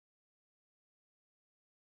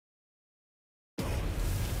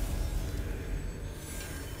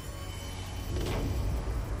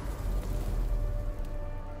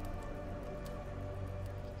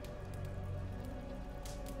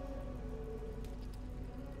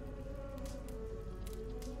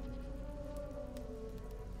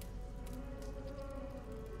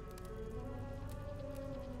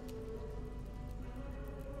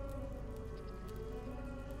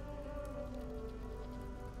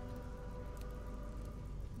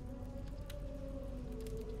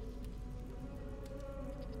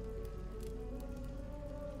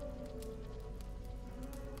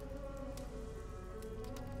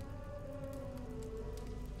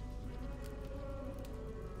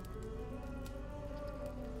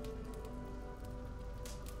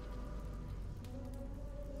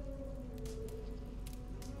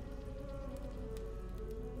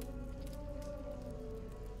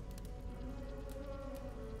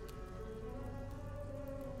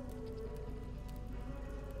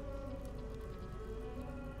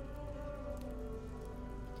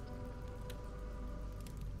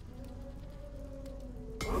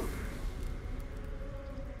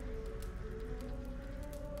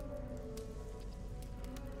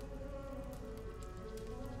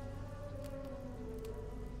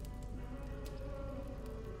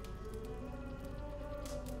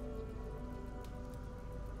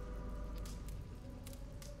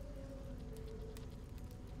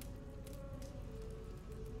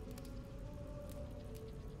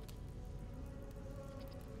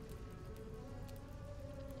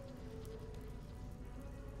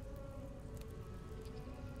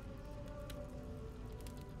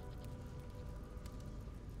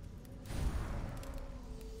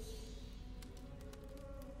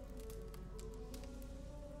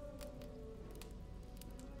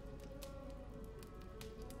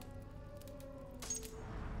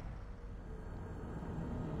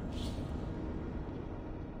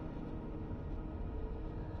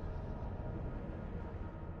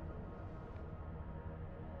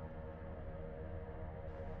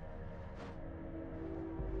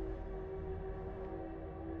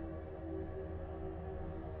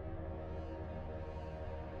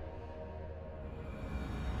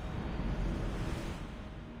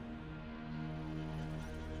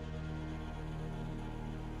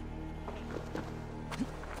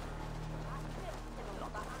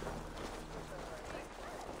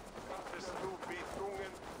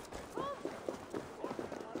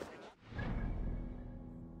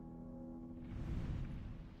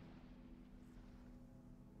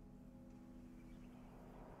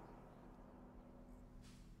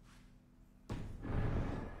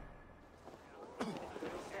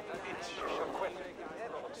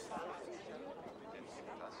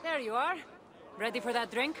you are. Ready for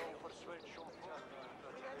that drink?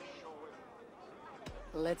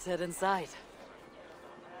 Let's head inside.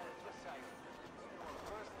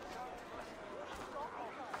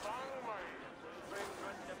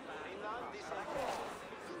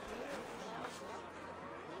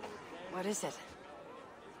 What is it?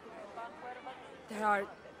 There are a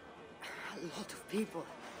lot of people.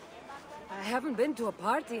 I haven't been to a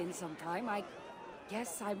party in some time. I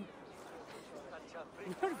guess I'm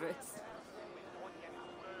nervous.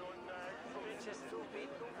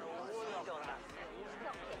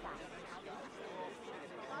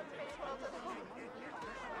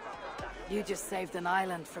 You just saved an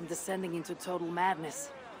island from descending into total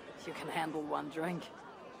madness. You can handle one drink.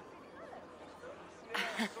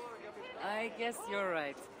 I guess you're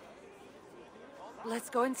right. Let's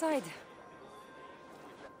go inside.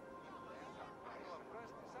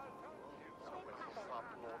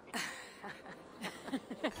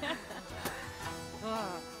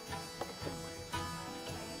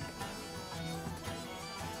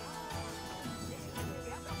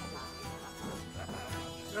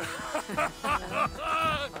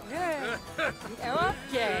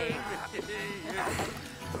 Okay.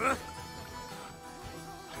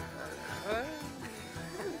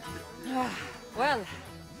 Well,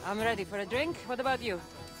 I'm ready for a drink. What about you?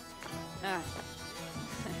 I've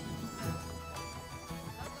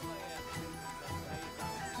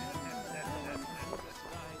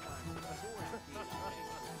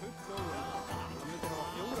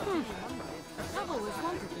always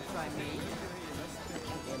wanted to try mead.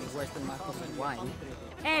 Any worse than Marcos and wine.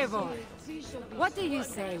 Eivor, what do you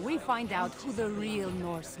say we find out who the real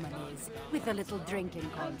Norseman is with a little drinking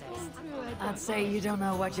contest? I'd say you don't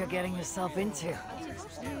know what you're getting yourself into.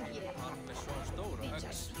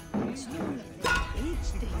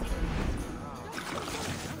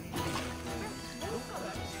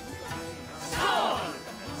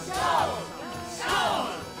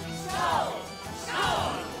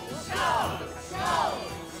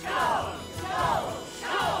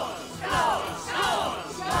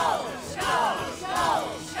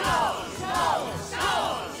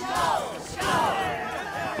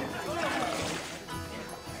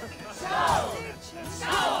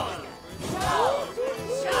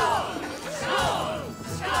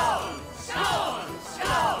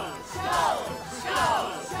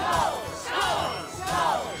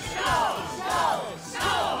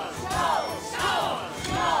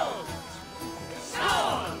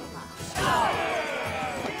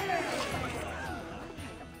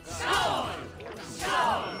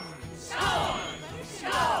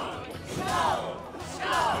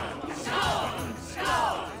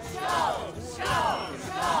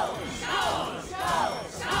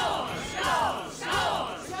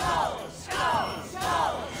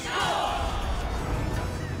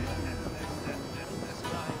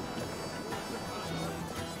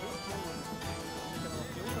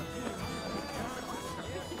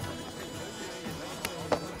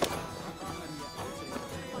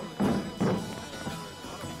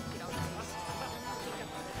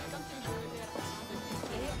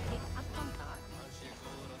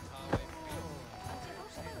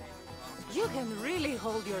 You can really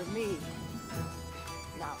hold your mead.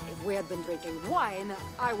 Now, if we had been drinking wine,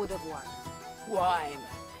 I would have won. Wine.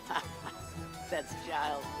 That's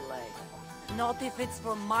child's play. Not if it's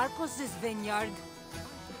from Marcos's vineyard.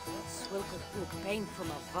 Swill could pull paint from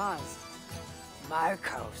a vase.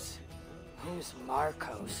 Marcos. Who's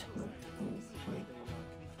Marcos?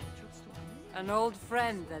 An old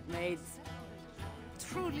friend that made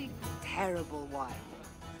truly terrible wine.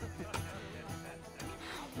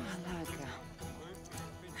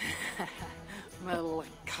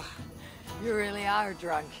 Malaka. You really are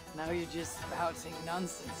drunk. Now you're just spouting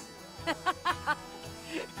nonsense.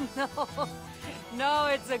 No,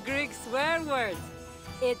 it's a Greek swear word.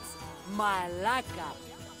 It's malaka.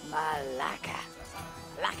 Malaka.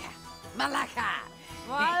 Laka. Malaka.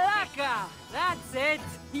 Malaka! That's it!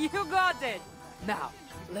 You got it! Now,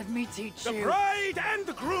 let me teach you... The bride and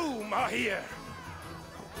the groom are here!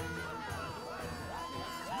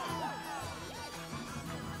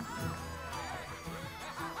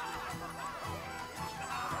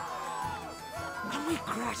 Are we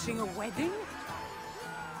crashing a wedding?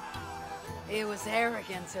 It was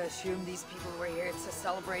arrogant to assume these people were here to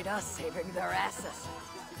celebrate us saving their asses.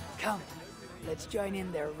 Come, let's join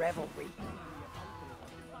in their revelry.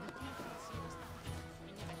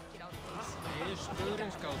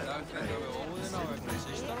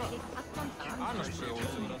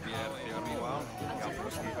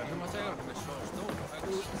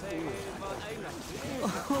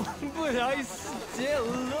 But I still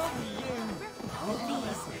love you.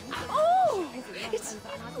 Oh! It's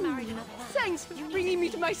you! Thanks for bringing me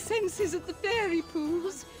to my senses at the fairy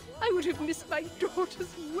pools. I would have missed my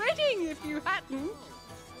daughter's wedding if you hadn't.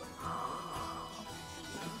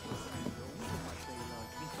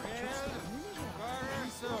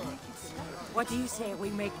 What do you say we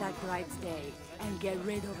make that bride's day and get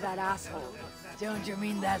rid of that asshole? Don't you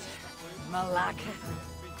mean that Malaka?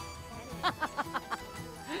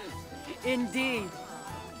 Indeed.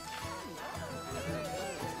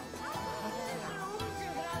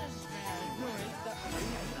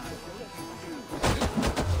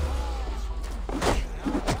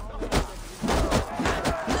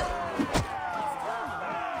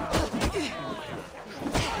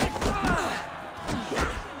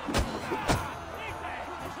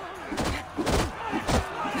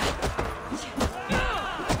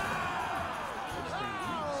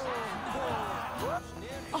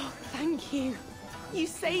 You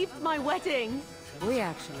saved my wedding. We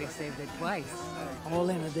actually saved it twice. All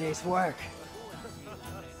in a day's work.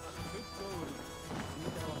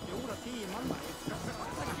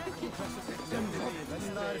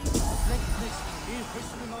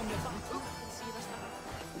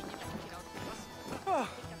 Oh,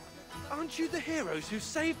 aren't you the heroes who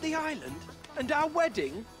saved the island? And our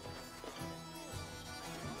wedding?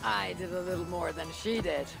 I did a little more than she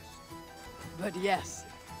did. But yes.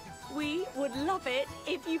 We would love it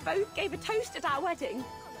if you both gave a toast at our wedding.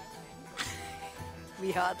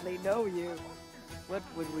 We hardly know you. What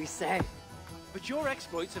would we say? But your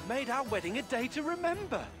exploits have made our wedding a day to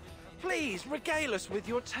remember. Please, regale us with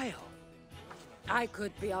your tale. I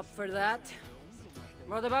could be up for that.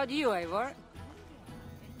 What about you, Eivor?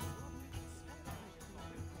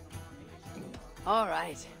 All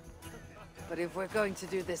right. But if we're going to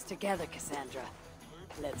do this together, Cassandra,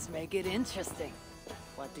 let's make it interesting.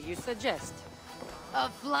 What do you suggest? A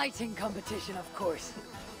flighting competition, of course.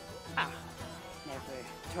 Never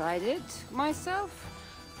tried it myself.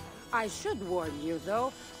 I should warn you,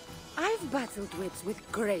 though. I've battled wits with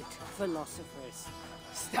great philosophers.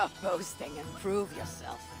 Stop boasting and prove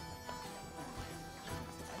yourself.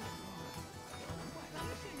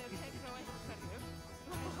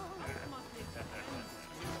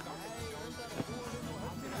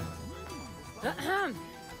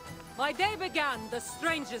 My day began the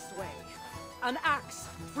strangest way. An axe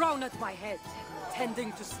thrown at my head,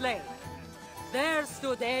 tending to slay. There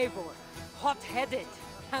stood Eivor, hot-headed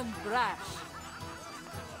and brash.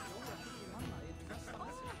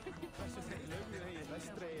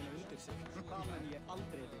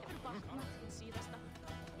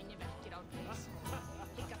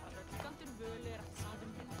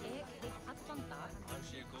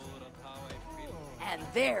 And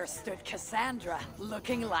there stood Cassandra,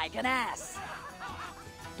 looking like an ass.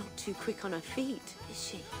 Not too quick on her feet, is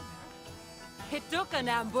she? It took an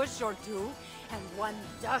ambush or two, and one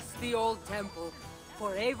dusty old temple,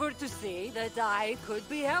 for Eivor to see that I could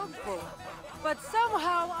be helpful. But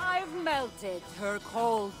somehow I've melted her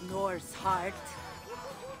cold Norse heart.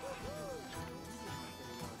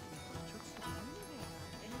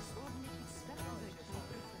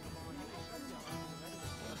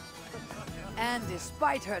 And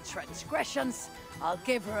despite her transgressions, I'll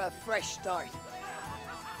give her a fresh start.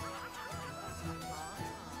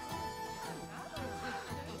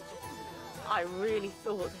 I really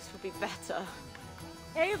thought this would be better.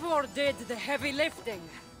 Eivor did the heavy lifting,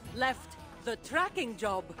 left the tracking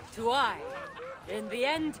job to I. In the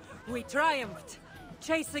end, we triumphed,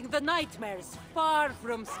 chasing the nightmares far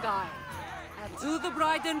from Sky. And to the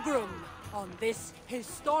bride and groom, on this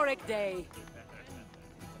historic day,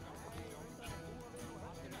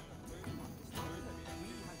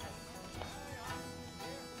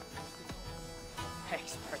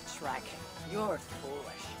 Expert track, you're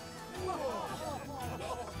foolish.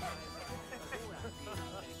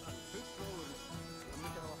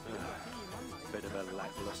 Bit of a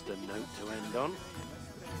lackluster note to end on.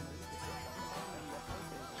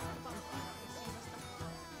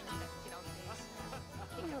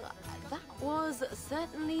 Well, that was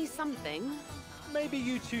certainly something. Maybe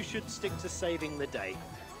you two should stick to saving the day.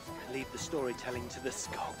 Leave the storytelling to the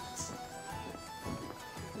skulls.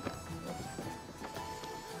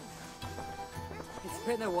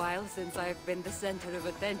 it's been a while since I've been the center of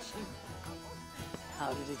attention.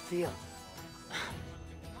 How did it feel?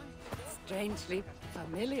 Strangely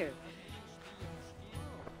familiar.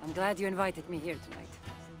 I'm glad you invited me here tonight.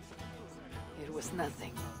 It was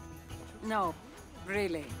nothing. No,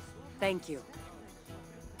 really. Thank you.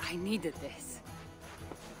 I needed this.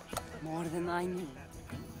 More than I knew.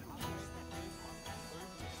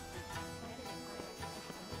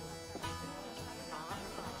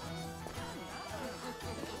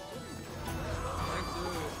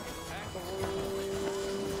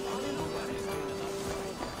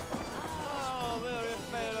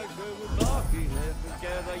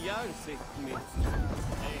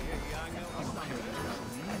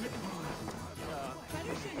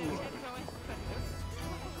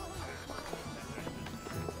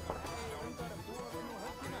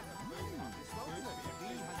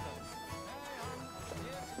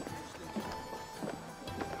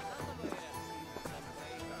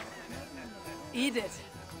 Edith,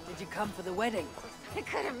 did you come for the wedding? I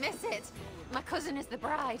couldn't miss it. My cousin is the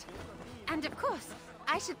bride. And of course,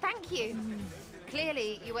 I should thank you.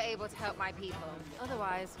 Clearly, you were able to help my people.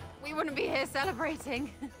 Otherwise, we wouldn't be here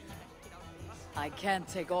celebrating. I can't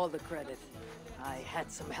take all the credit. I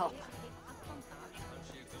had some help.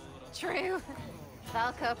 True.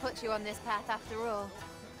 Valka put you on this path after all.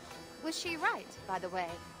 Was she right, by the way?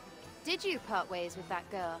 Did you part ways with that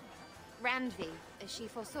girl? Randvi, as she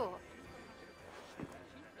foresaw?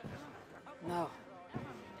 No.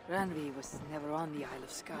 Ranvi was never on the Isle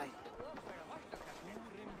of Skye.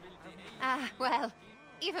 Ah, well,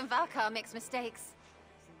 even Valkar makes mistakes.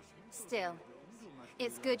 Still,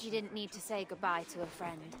 it's good you didn't need to say goodbye to a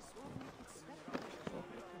friend.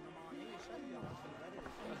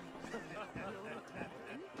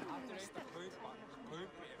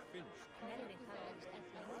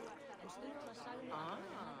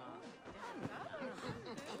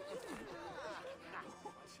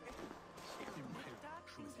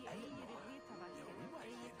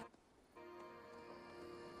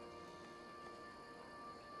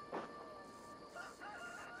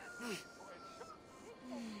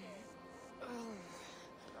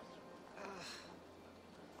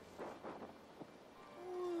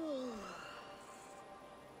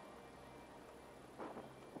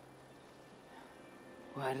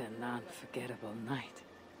 What an unforgettable night.